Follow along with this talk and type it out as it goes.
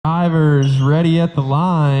drivers ready at the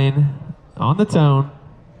line on the tone.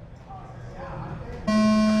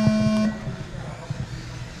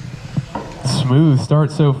 Smooth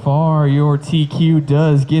start so far. Your TQ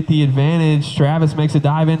does get the advantage. Travis makes a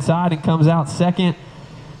dive inside and comes out second.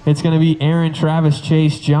 It's going to be Aaron, Travis,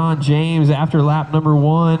 Chase, John, James after lap number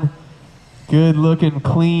 1. Good looking,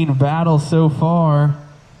 clean battle so far.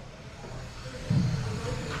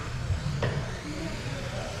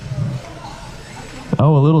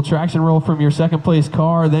 Oh, a little traction roll from your second place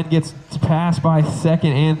car, then gets passed by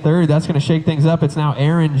second and third. That's going to shake things up. It's now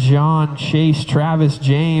Aaron, John, Chase, Travis,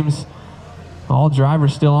 James. All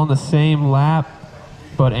drivers still on the same lap,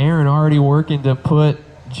 but Aaron already working to put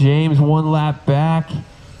James 1 lap back.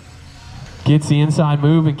 Gets the inside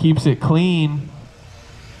move and keeps it clean.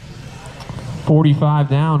 45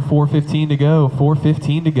 down, 4:15 to go,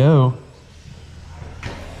 4:15 to go.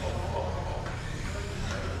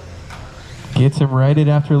 Gets him righted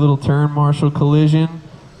after a little turn marshal collision,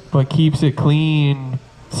 but keeps it clean.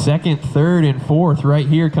 Second, third, and fourth right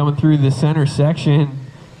here coming through the center section.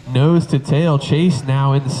 Nose to tail. Chase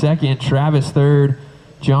now in second, Travis third,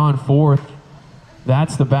 John fourth.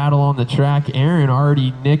 That's the battle on the track. Aaron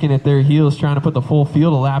already nicking at their heels, trying to put the full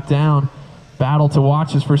field a lap down. Battle to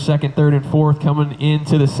watch is for second, third, and fourth coming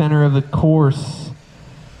into the center of the course.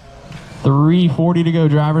 3:40 to go,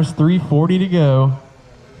 drivers. 3:40 to go.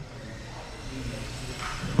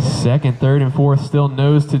 Second, third, and fourth still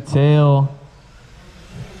nose to tail.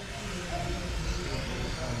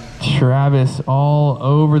 Travis all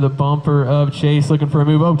over the bumper of Chase, looking for a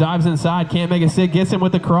move. Oh, dives inside, can't make a stick, gets him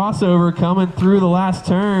with the crossover, coming through the last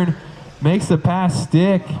turn, makes the pass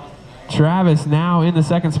stick. Travis now in the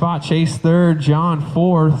second spot, Chase third, John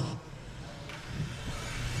fourth.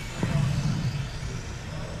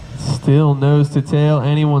 Still nose to tail,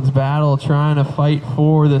 anyone's battle, trying to fight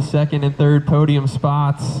for the second and third podium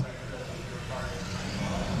spots.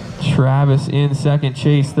 Travis in second,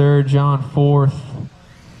 Chase third, John fourth.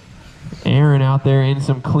 Aaron out there in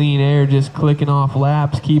some clean air, just clicking off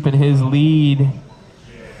laps, keeping his lead.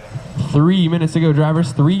 3 minutes to go,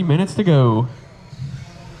 drivers. 3 minutes to go.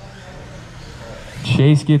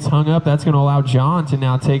 Chase gets hung up. That's going to allow John to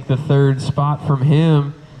now take the third spot from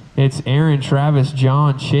him. It's Aaron, Travis,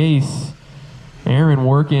 John, Chase. Aaron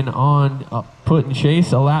working on putting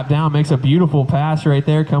Chase a lap down. Makes a beautiful pass right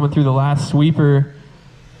there, coming through the last sweeper.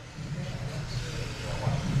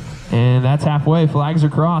 And that's halfway. Flags are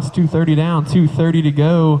crossed. 2:30 down, 2:30 to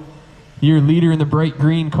go. Your leader in the bright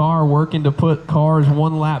green car working to put cars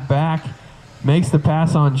 1 lap back. Makes the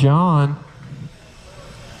pass on John.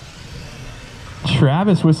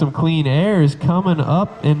 Travis with some clean air is coming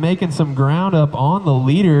up and making some ground up on the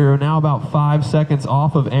leader. Now about 5 seconds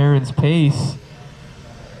off of Aaron's pace,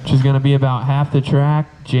 which is going to be about half the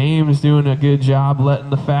track. James doing a good job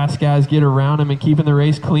letting the fast guys get around him and keeping the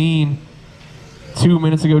race clean. 2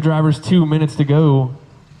 minutes to go, drivers. 2 minutes to go.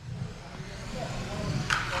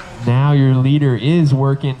 Now your leader is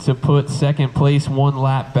working to put second place 1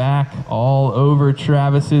 lap back, all over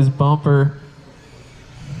Travis's bumper.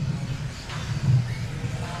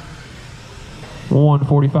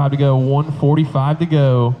 1:45 to go, 1:45 to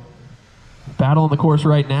go. Battle on the course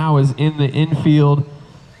right now is in the infield.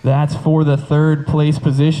 That's for the third place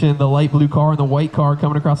position. The light blue car and the white car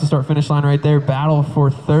coming across the start finish line right there. Battle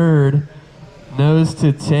for third. Nose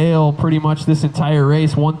to tail pretty much this entire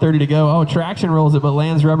race. 1:30 to go. Oh, traction rolls it, but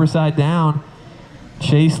lands rubber side down.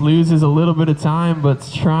 Chase loses a little bit of time, but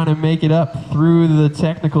trying to make it up through the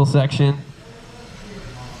technical section.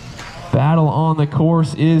 Battle on the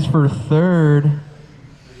course is for third.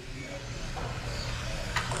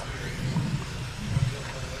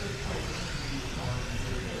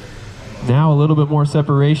 Now a little bit more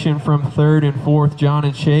separation from third and fourth, John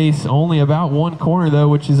and Chase. Only about 1 corner though,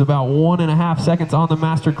 which is about 1.5 seconds on the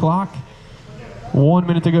master clock. 1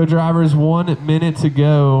 minute to go, drivers. 1 minute to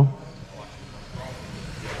go.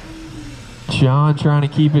 John trying to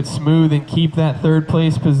keep it smooth and keep that third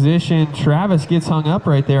place position. Travis gets hung up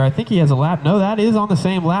right there. I think he has a lap. No, that is on the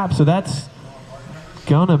same lap, so that's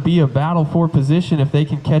gonna be a battle for position if they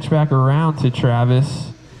can catch back around to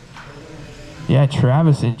Travis. Yeah,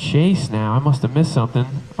 Travis and Chase now, I must have missed something,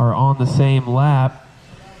 are on the same lap.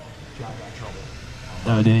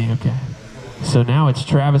 Oh, did he? Okay. So now it's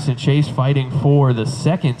Travis and Chase fighting for the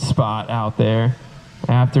second spot out there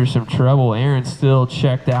after some trouble. Aaron still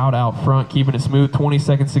checked out front, keeping it smooth. 20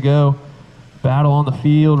 seconds to go. Battle on the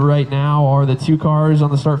field right now are the 2 cars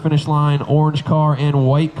on the start-finish line, orange car and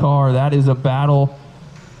white car. That is a battle.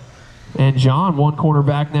 And John, 1 corner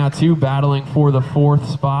back now too, battling for the 4th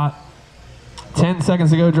spot. 10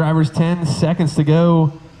 seconds to go, drivers. 10 seconds to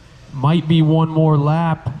go. Might be 1 more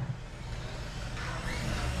lap.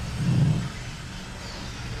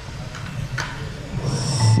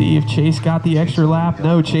 see if Chase got the extra lap.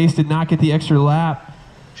 No, Chase did not get the extra lap.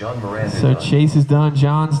 So Chase is done,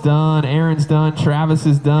 John's done, Aaron's done, Travis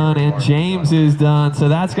is done, and James is done. So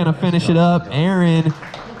that's going to finish it up. Aaron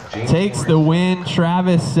takes the win.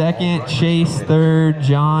 Travis second, Chase third,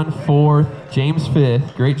 John fourth, James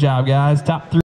fifth. Great job, guys. Top three.